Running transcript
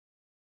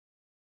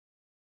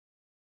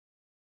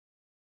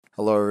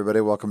Hello everybody,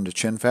 welcome to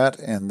ChinFat.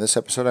 In this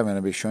episode I'm going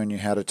to be showing you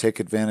how to take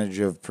advantage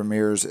of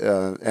Premiere's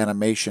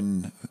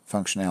animation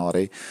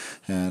functionality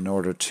in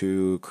order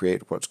to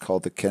create what's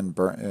called the Ken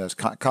Burns,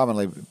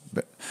 commonly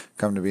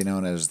come to be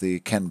known as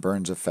the Ken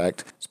Burns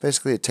effect. It's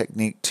basically a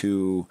technique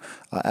to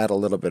add a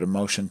little bit of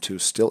motion to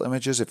still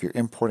images if you're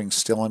importing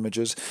still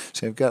images.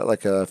 So I've got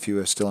like a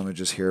few still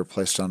images here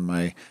placed on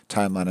my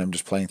timeline. I'm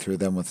just playing through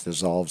them with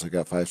dissolves. I've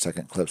got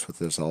 5-second clips with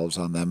dissolves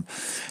on them,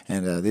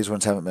 and these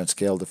ones haven't been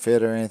scaled to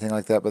fit or anything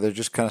like that, but they're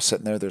just kind of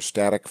sitting there. They're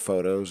static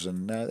photos,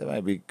 and they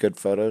might be good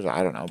photos,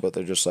 I don't know, but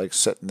they're just like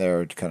sitting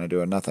there kind of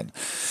doing nothing.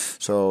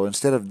 So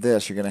instead of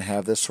this, you're going to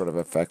have this sort of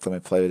effect. Let me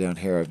play it down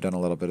here. I've done a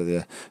little bit of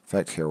the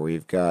effect here.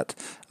 We've got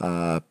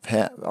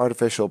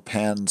artificial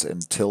pans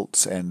and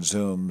tilts and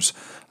zooms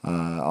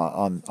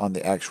on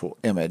the actual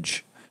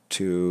image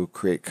to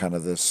create kind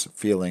of this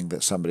feeling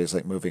that somebody's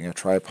like moving a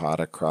tripod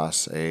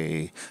across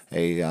instead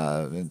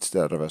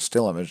of a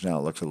still image. Now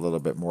it looks a little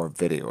bit more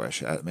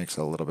video-ish. It makes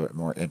it a little bit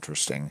more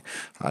interesting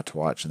to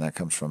watch, and that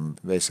comes from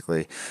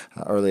basically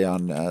early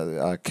on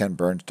Ken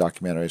Burns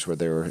documentaries where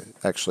they were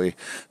actually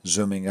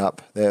zooming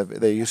up.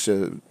 They used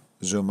to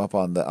zoom up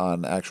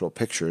on actual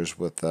pictures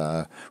with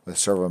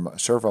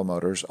servo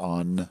motors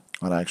on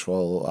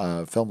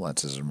actual film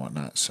lenses and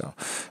whatnot. So.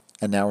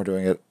 And now we're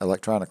doing it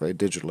electronically,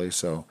 digitally,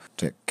 so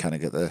to kind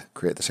of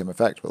create the same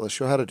effect. But let's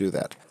show how to do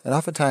that. And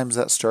oftentimes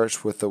that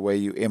starts with the way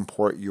you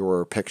import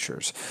your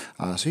pictures.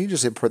 So you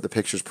just import the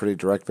pictures pretty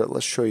direct, but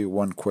let's show you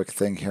one quick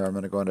thing here. I'm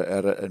going to go into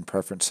Edit and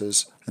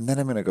Preferences, and then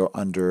I'm going to go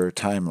under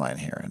Timeline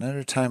here. And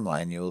under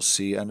Timeline, you'll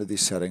see under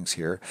these settings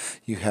here,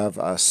 you have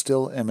a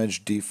still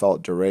image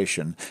default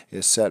duration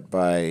is set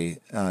by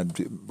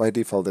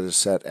default it is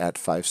set at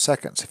 5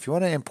 seconds. If you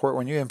want to import,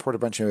 when you import a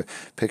bunch of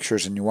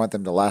pictures and you want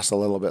them to last a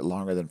little bit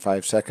longer than 5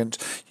 seconds,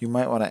 you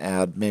might want to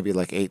add maybe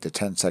like 8 to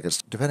 10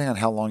 seconds, depending on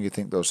how long you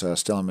think those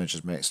still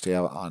images may stay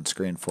out on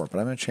screen for. But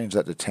I'm going to change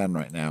that to 10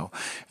 right now,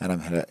 and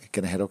I'm going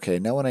to hit OK.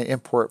 Now when I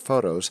import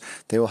photos,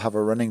 they will have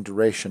a running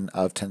duration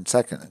of 10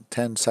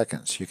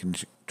 seconds. You can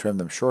trim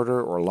them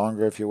shorter or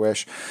longer if you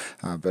wish,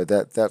 but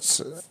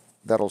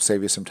that'll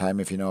save you some time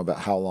if you know about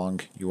how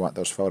long you want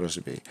those photos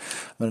to be.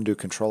 I'm going to do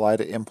Control-I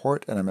to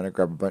import, and I'm going to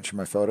grab a bunch of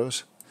my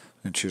photos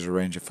and choose a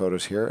range of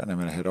photos here, and I'm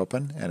going to hit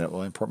Open, and it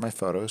will import my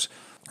photos.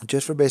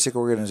 Just for basic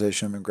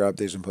organization, I'm going to grab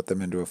these and put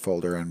them into a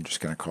folder. I'm just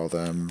going to call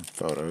them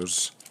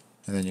Photos.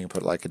 And then you can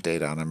put like a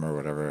date on them or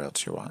whatever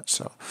else you want.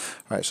 So,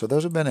 all right, so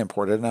those have been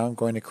imported. Now I'm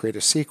going to create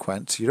a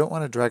sequence. You don't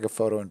want to drag a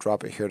photo and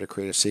drop it here to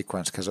create a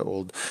sequence because it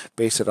will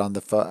base it on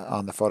the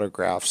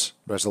photograph's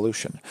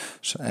resolution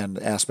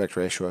and aspect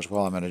ratio as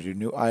well. I'm going to do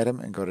New Item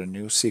and go to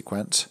New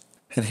Sequence.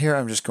 And here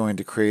I'm just going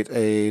to create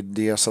a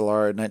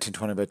DSLR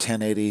 1920 by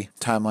 1080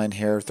 timeline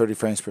here. 30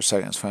 frames per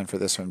second is fine for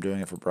this. So I'm doing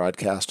it for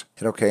broadcast.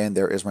 Hit OK, and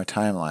there is my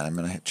timeline. I'm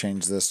going to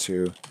change this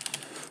to,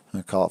 I'm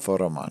going to call it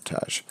photo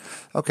montage.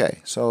 Okay,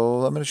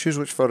 so I'm going to choose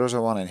which photos I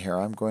want in here.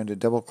 I'm going to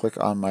double click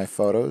on my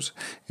photos,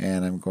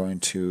 and I'm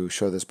going to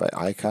show this by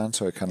icon.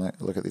 So I kind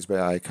of look at these by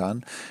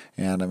icon,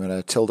 and I'm going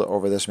to tilde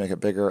over this, make it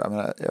bigger. I'm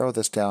going to arrow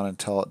this down and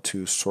tell it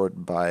to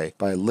sort by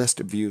list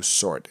view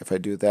sort. If I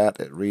do that,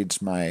 it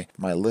reads my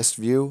list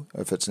view.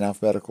 If it's in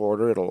alphabetical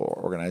order, it'll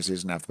organize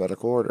these in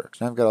alphabetical order.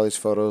 So now I've got all these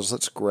photos.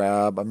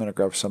 I'm going to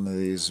grab some of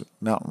these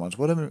mountain ones.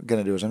 What I'm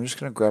going to do is I'm just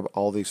going to grab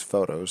all these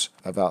photos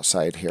of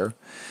outside here,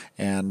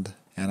 and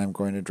I'm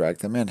going to drag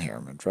them in here.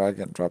 I'm going to drag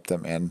and drop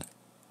them in,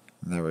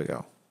 and there we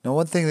go. Now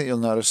one thing that you'll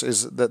notice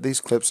is that these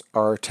clips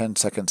are 10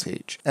 seconds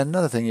each. And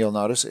another thing you'll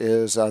notice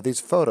is these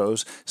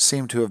photos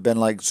seem to have been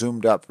like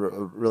zoomed up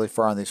really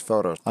far on these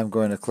photos. I'm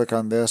going to click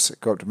on this,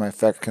 go up to my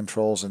effect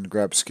controls and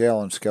grab scale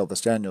and scale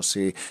this down. You'll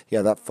see,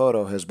 yeah, that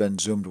photo has been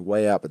zoomed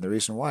way up. And the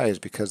reason why is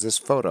because this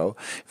photo,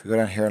 if you go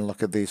down here and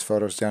look at these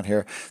photos down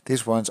here,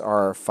 these ones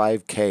are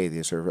 5K.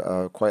 These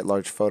are quite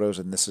large photos,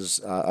 and this is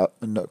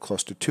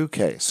close to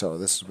 2K. So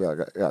this is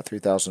got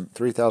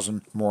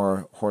 3,000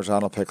 more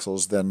horizontal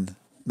pixels than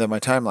my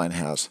timeline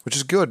has, which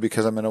is good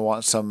because I'm going to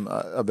want some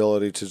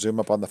ability to zoom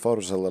up on the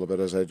photos a little bit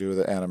as I do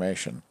the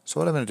animation. So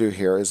what I'm going to do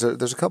here is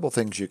there's a couple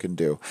things you can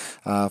do.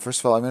 First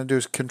of all, I'm going to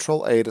do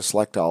Control-A to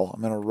select all.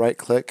 I'm going to right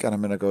click and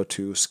I'm going to go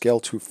to Scale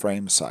to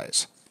Frame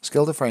Size.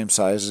 Scale to frame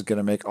size is going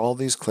to make all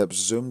these clips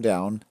zoom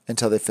down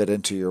until they fit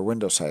into your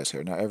window size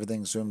here. Now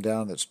everything's zoomed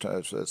down, it's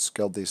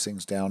scaled these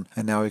things down,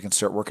 and now we can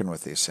start working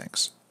with these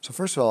things. So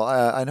first of all,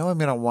 I know I'm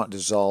going to want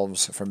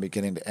dissolves from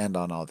beginning to end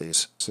on all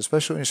these. So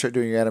especially when you start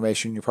doing your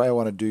animation, you probably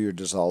want to do your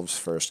dissolves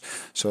first.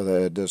 So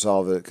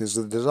because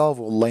the dissolve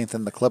will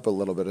lengthen the clip a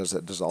little bit as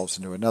it dissolves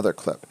into another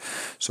clip.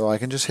 So I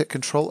can just hit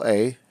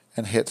Control-A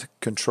and hit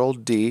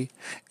Control-D,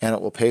 and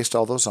it will paste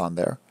all those on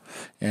there.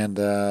 And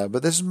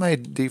but this is my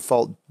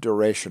default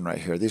duration right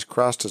here. These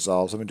cross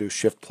dissolves, I'm going to do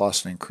Shift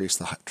plus and increase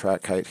the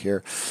track height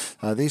here.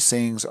 These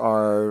things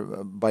are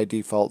by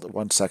default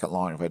 1 second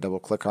long. If I double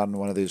click on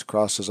one of these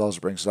cross dissolves,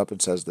 it brings it up and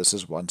says this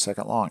is 1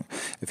 second long.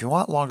 If you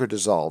want longer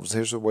dissolves,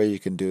 here's a way you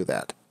can do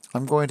that.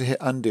 I'm going to hit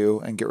undo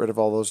and get rid of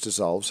all those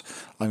dissolves.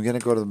 I'm going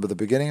to go to the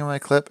beginning of my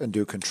clip and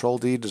do Control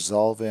D,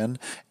 dissolve in,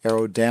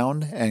 arrow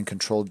down, and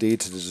Control D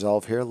to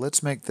dissolve here.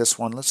 Let's make this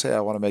one, let's say I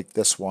want to make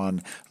this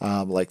one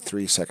like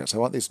 3 seconds. I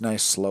want these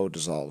nice slow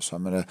dissolves. So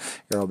I'm going to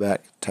arrow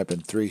back, type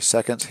in 3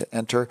 seconds, hit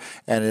enter,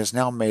 and it has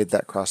now made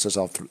that cross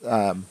dissolve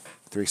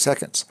 3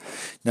 seconds.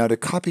 Now to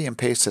copy and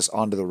paste this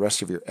onto the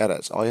rest of your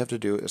edits, all you have to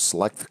do is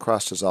select the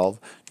cross dissolve,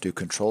 do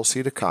Control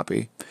C to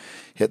copy,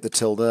 hit the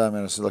tilde. I'm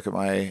going to look at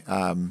my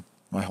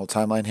my whole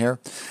timeline here,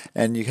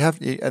 and you have,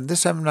 and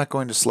this time I'm not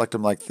going to select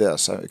them like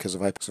this because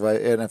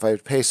if I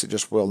paste, it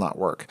just will not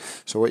work.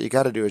 So what you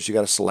got to do is you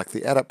got to select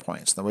the edit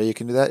points. The way you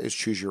can do that is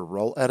choose your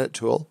roll edit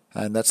tool,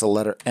 and that's the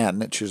letter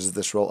N. It chooses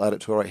this roll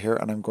edit tool right here,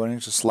 and I'm going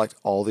to select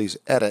all these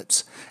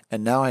edits,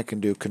 and now I can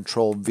do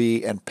Control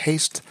V and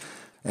paste,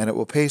 and it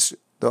will paste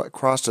the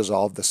cross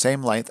dissolve the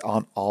same length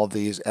on all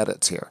these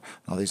edits here,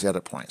 all these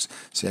edit points.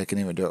 See, I can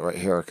even do it right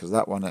here because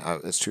that one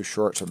is too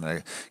short, so I'm going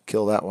to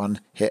kill that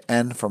one, hit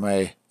N for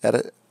my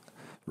edit,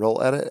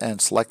 roll edit, and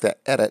select that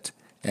edit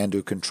and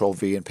do Control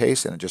V and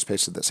paste, and it just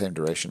pasted the same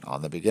duration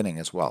on the beginning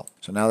as well.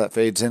 So now that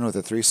fades in with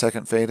a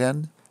 3-second fade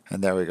in,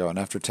 and there we go. And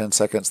after 10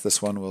 seconds,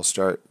 this one will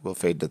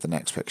fade to the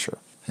next picture.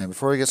 And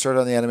before we get started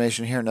on the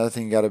animation here, another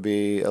thing you got to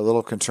be a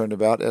little concerned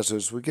about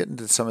as we get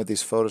into some of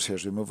these photos here,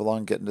 as we move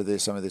along, get into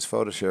some of these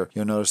photos here,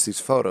 you'll notice these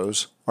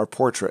photos are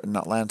portrait and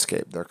not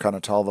landscape. They're kind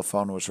of tall. The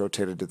phone was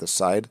rotated to the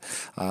side.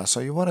 So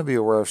you want to be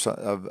aware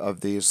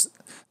of these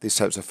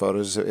types of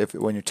photos.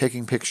 When you're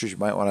taking pictures, you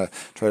might want to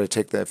try to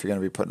take that, if you're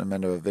going to be putting them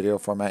into a video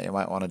format, you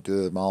might want to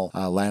do them all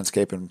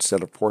landscape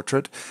instead of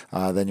portrait.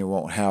 Then you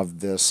won't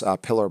have this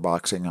pillar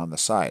boxing on the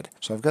side.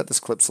 So I've got this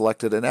clip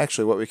selected, and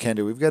actually what we can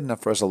do, we've got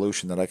enough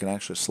resolution that I can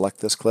actually select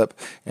this clip,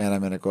 and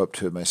I'm going to go up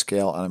to my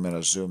scale, and I'm going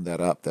to zoom that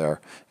up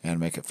there and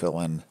make it fill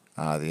in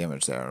the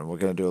image there. And we're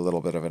going to do a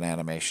little bit of an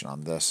animation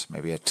on this,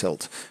 maybe a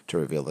tilt to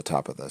reveal the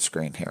top of the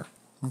screen here.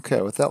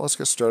 Okay, with that, let's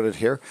get started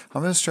here.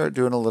 I'm going to start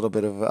doing a little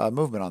bit of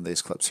movement on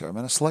these clips here. I'm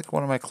going to select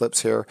one of my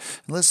clips here,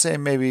 and let's say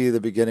maybe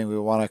the beginning we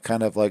want to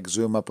kind of like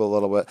zoom up a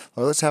little bit.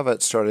 Or let's have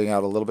it starting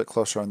out a little bit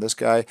closer on this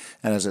guy,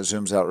 and as it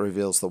zooms out, it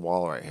reveals the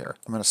wall right here.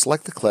 I'm going to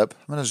select the clip.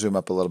 I'm going to zoom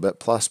up a little bit,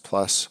 plus,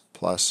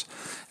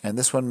 and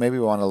this one maybe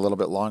we want a little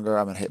bit longer.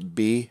 I'm going to hit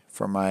B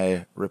for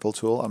my ripple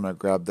tool. I'm going to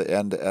grab the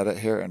end to edit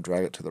here and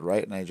drag it to the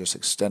right, and I just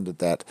extended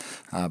that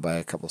by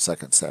a couple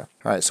seconds there.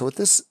 All right, so with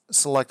this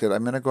selected,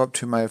 I'm going to go up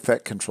to my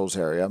effect controls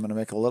area. I'm going to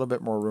make a little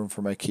bit more room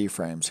for my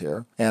keyframes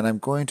here, and I'm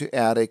going to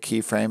add a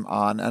keyframe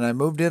on, and I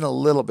moved in a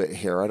little bit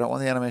here. I don't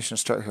want the animation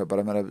to start here, but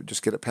I'm going to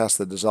just get it past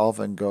the dissolve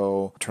and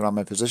go turn on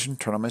my position,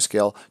 turn on my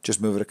scale,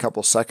 just move it a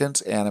couple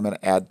seconds, and I'm going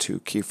to add 2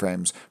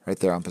 keyframes right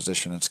there on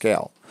position and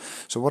scale.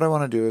 So what I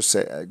want to do is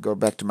go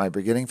back to my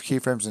beginning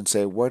keyframes and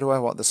say, where do I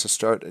want this to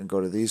start, and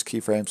go to these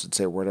keyframes and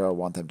say, where do I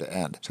want them to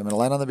end. So I'm going to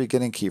land on the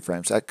beginning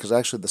keyframes, because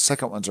actually the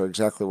second ones are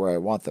exactly where I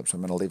want them, so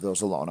I'm going to leave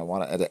those alone. I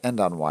want it to end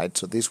on wide,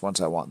 so these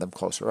ones I want them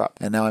closer up.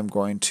 And now I'm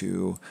going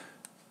to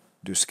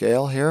do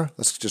scale here.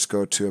 Let's just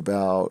go to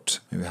about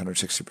maybe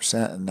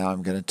 160%, and now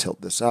I'm going to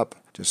tilt this up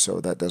just so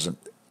that doesn't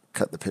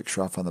cut the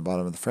picture off on the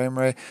bottom of the frame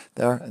right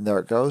there, and there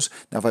it goes.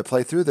 Now if I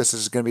play through this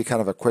is going to be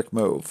kind of a quick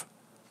move.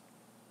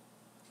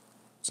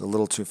 It's a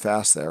little too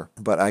fast there,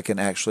 but I can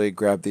actually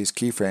grab these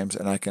keyframes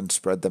and I can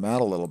spread them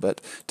out a little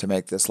bit to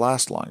make this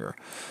last longer.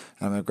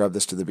 And I'm going to grab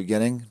this to the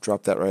beginning,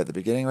 drop that right at the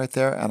beginning right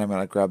there, and I'm going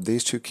to grab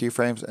these 2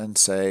 keyframes and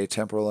say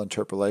temporal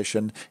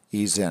interpolation,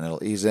 ease in.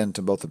 It'll ease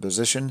into both the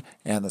position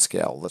and the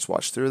scale. Let's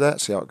watch through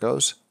that, see how it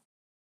goes.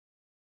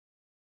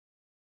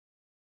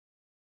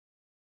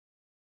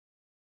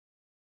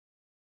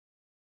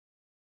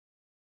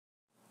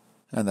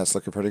 And that's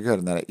looking pretty good.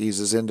 And then it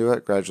eases into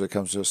it, gradually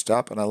comes to a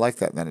stop, and I like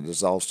that. And then it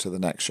dissolves to the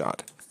next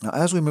shot. Now,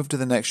 as we move to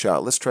the next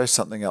shot, let's try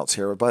something else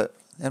here.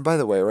 And by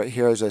the way, right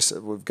here, as I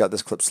said, we've got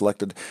this clip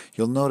selected.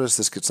 You'll notice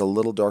this gets a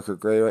little darker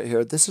gray right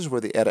here. This is where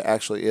the edit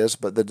actually is,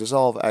 but the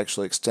dissolve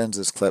actually extends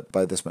this clip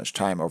by this much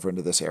time over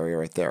into this area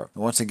right there.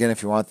 And once again,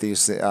 if you want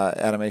these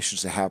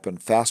animations to happen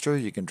faster,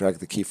 you can drag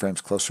the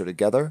keyframes closer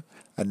together,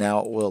 and now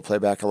it will play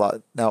back a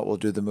lot. Now it will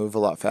do the move a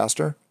lot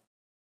faster.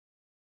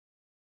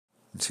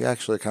 And see, I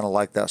actually kind of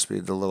like that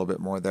speed a little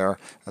bit more there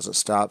as it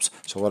stops.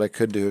 So what I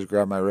could do is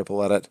grab my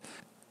ripple edit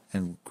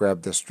and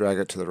grab this, drag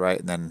it to the right,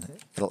 and then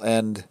it'll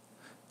end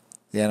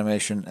the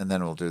animation, and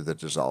then we'll do the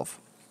dissolve.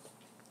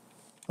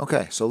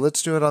 Okay, so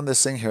let's do it on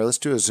this thing here. Let's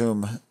do a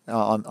zoom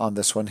on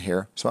this one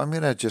here. So I'm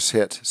going to just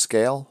hit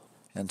scale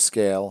and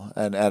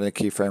add a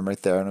keyframe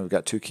right there, and we've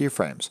got 2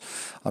 keyframes.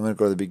 I'm going to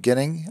go to the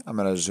beginning. I'm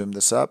going to zoom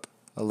this up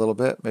a little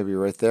bit, maybe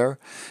right there,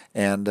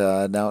 and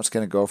now it's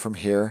going to go from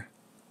here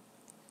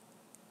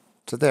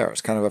to there. It's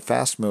kind of a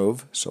fast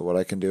move, so what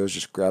I can do is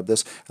just grab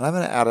this, and I'm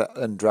going to add it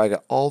and drag it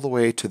all the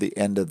way to the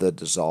end of the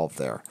dissolve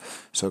there.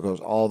 So it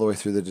goes all the way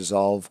through the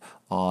dissolve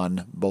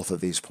on both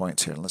of these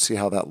points here. And let's see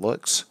how that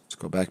looks. Let's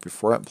go back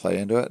before it and play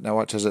into it. Now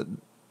watch as it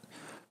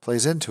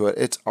plays into it,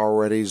 it's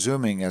already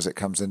zooming as it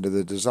comes into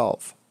the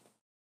dissolve.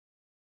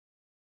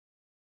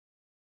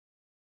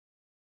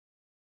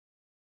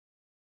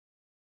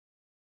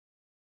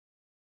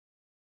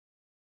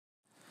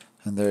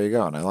 And there you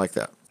go, and I like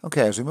that.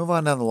 Okay, as we move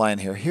on down the line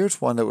here, here's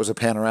one that was a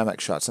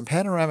panoramic shot. Some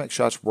panoramic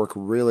shots work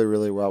really,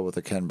 really well with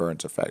the Ken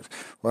Burns effect.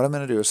 What I'm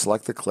going to do is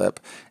select the clip,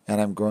 and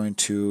I'm going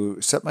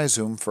to set my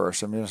zoom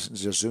first. I'm going to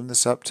just zoom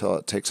this up till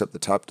it takes up the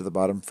top to the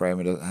bottom frame.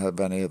 It doesn't have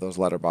any of those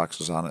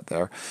letterboxes on it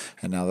there,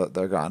 and now that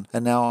they're gone.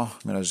 And now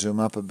I'm going to zoom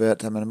up a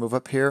bit. I'm going to move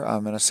up here.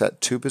 I'm going to set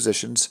two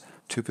position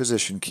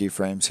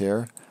keyframes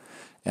here,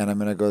 and I'm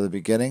going to go to the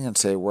beginning and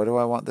say, where do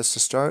I want this to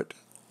start?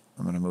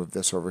 I'm going to move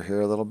this over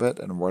here a little bit,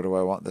 and where do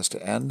I want this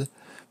to end?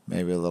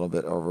 Maybe a little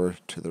bit over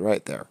to the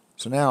right there.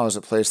 So now as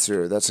it plays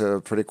through, that's a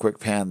pretty quick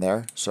pan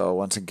there. So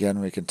once again,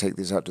 we can take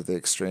these out to the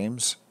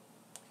extremes,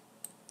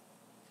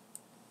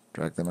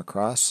 drag them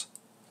across,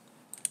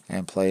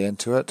 and play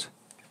into it.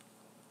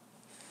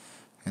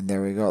 And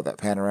there we go. That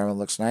panorama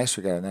looks nice.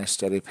 We got a nice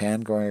steady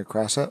pan going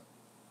across it.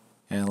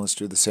 And let's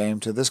do the same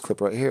to this clip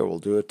right here. We'll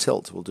do a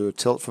tilt. We'll do a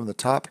tilt from the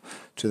top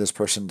to this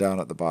person down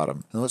at the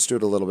bottom. And let's do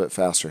it a little bit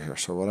faster here.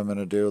 So what I'm going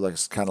to do, like,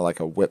 it's kind of like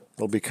a whip.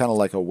 It'll be kind of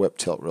like a whip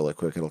tilt really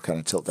quick. It'll kind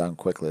of tilt down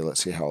quickly.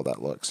 Let's see how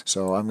that looks.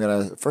 So I'm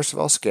going to, first of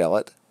all, scale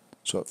it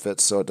so it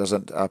fits, so it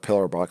doesn't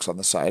pillar box on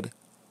the side.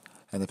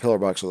 And the pillar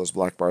box are those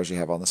black bars you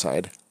have on the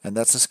side. And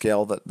that's the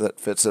scale that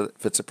fits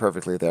it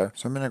perfectly there.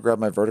 So I'm going to grab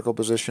my vertical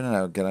position, and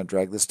I'm going to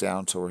drag this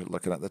down so we're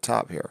looking at the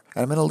top here.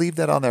 And I'm going to leave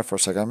that on there for a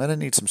second. I'm going to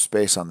need some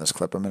space on this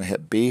clip. I'm going to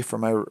hit B for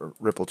my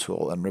ripple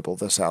tool and ripple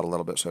this out a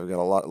little bit, so I've got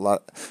a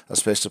lot of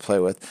space to play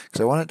with, because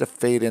I want it to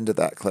fade into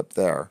that clip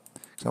there.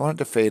 So I want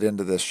it to fade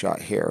into this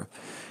shot here.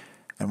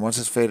 And once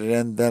it's faded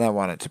in, then I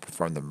want it to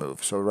perform the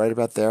move. So right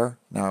about there,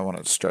 now I want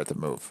it to start the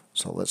move.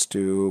 So let's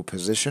do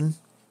position.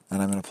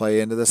 And I'm going to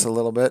play into this a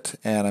little bit,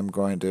 and I'm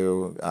going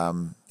to,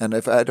 and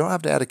if I don't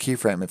have to add a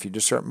keyframe, if you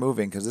just start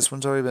moving, because this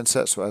one's already been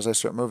set, so as I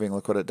start moving,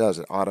 look what it does.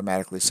 It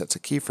automatically sets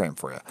a keyframe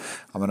for you.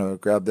 I'm going to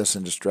grab this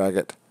and just drag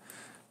it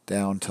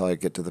down until I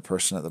get to the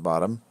person at the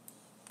bottom.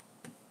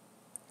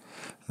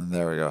 And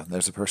there we go.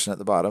 There's the person at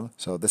the bottom.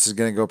 So this is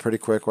going to go pretty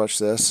quick. Watch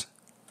this.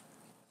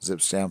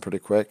 Zips down pretty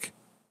quick.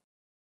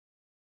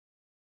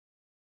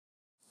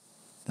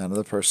 Down to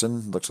the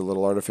person. Looks a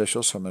little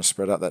artificial, so I'm going to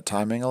spread out that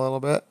timing a little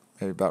bit.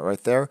 Maybe about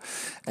right there.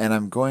 And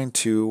I'm going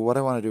to, what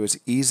I want to do is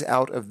ease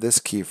out of this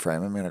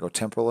keyframe. I'm going to go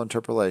temporal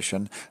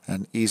interpolation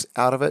and ease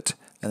out of it.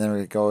 And then we're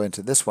going to go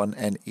into this one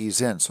and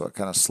ease in. So it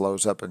kind of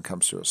slows up and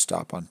comes to a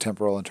stop on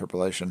temporal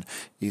interpolation,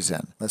 ease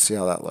in. Let's see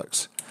how that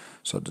looks.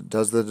 So it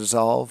does the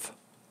dissolve.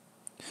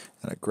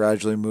 And it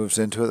gradually moves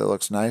into it. That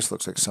looks nice.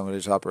 Looks like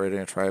somebody's operating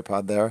a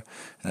tripod there.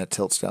 And it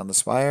tilts down the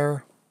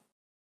spire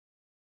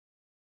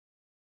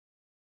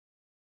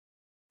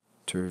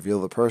to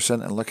reveal the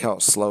person, and look how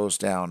it slows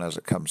down as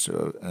it comes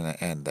to an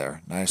end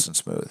there. Nice and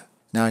smooth.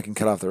 Now I can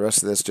cut off the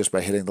rest of this just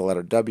by hitting the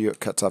letter W. It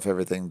cuts off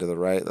everything to the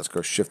right. Let's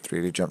go Shift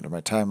 3 to jump to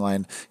my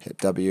timeline. Hit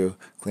W,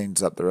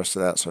 cleans up the rest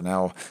of that. So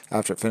now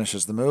after it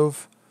finishes the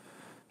move,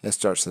 it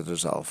starts to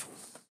dissolve.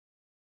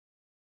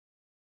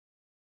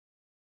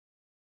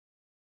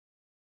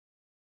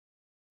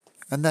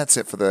 And that's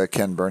it for the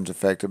Ken Burns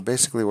effect. And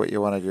basically what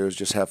you want to do is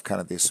just have kind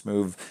of these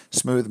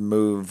smooth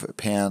move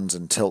pans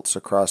and tilts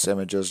across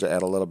images to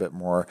add a little bit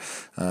more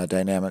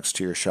dynamics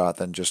to your shot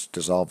than just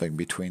dissolving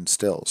between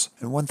stills.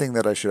 And one thing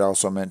that I should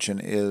also mention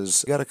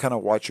is you got to kind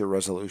of watch your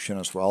resolution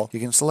as well.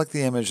 You can select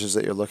the images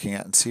that you're looking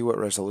at and see what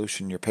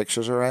resolution your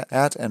pictures are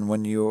at. And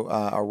when you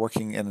are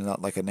working in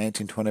like a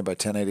 1920 by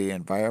 1080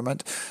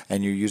 environment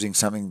and you're using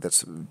something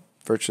that's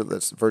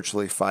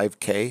virtually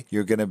 5K,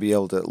 you're going to be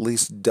able to at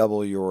least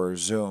double your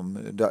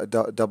zoom,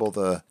 double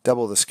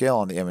the scale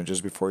on the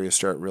images before you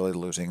start really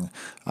losing,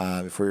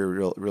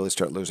 really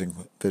start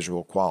losing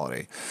visual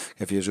quality.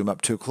 If you zoom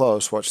up too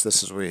close, watch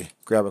this as we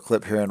grab a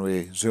clip here and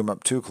we zoom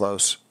up too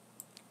close.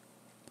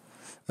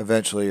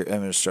 Eventually your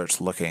image starts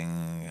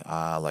looking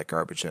like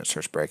garbage and it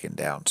starts breaking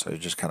down. So you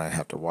just kind of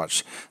have to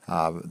watch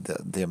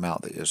the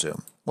amount that you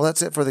zoom. Well,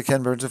 that's it for the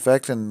Ken Burns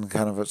effect, and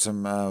kind of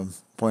some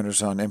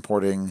pointers on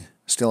importing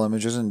still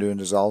images and doing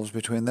dissolves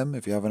between them.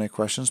 If you have any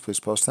questions, please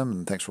post them,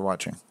 and thanks for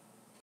watching.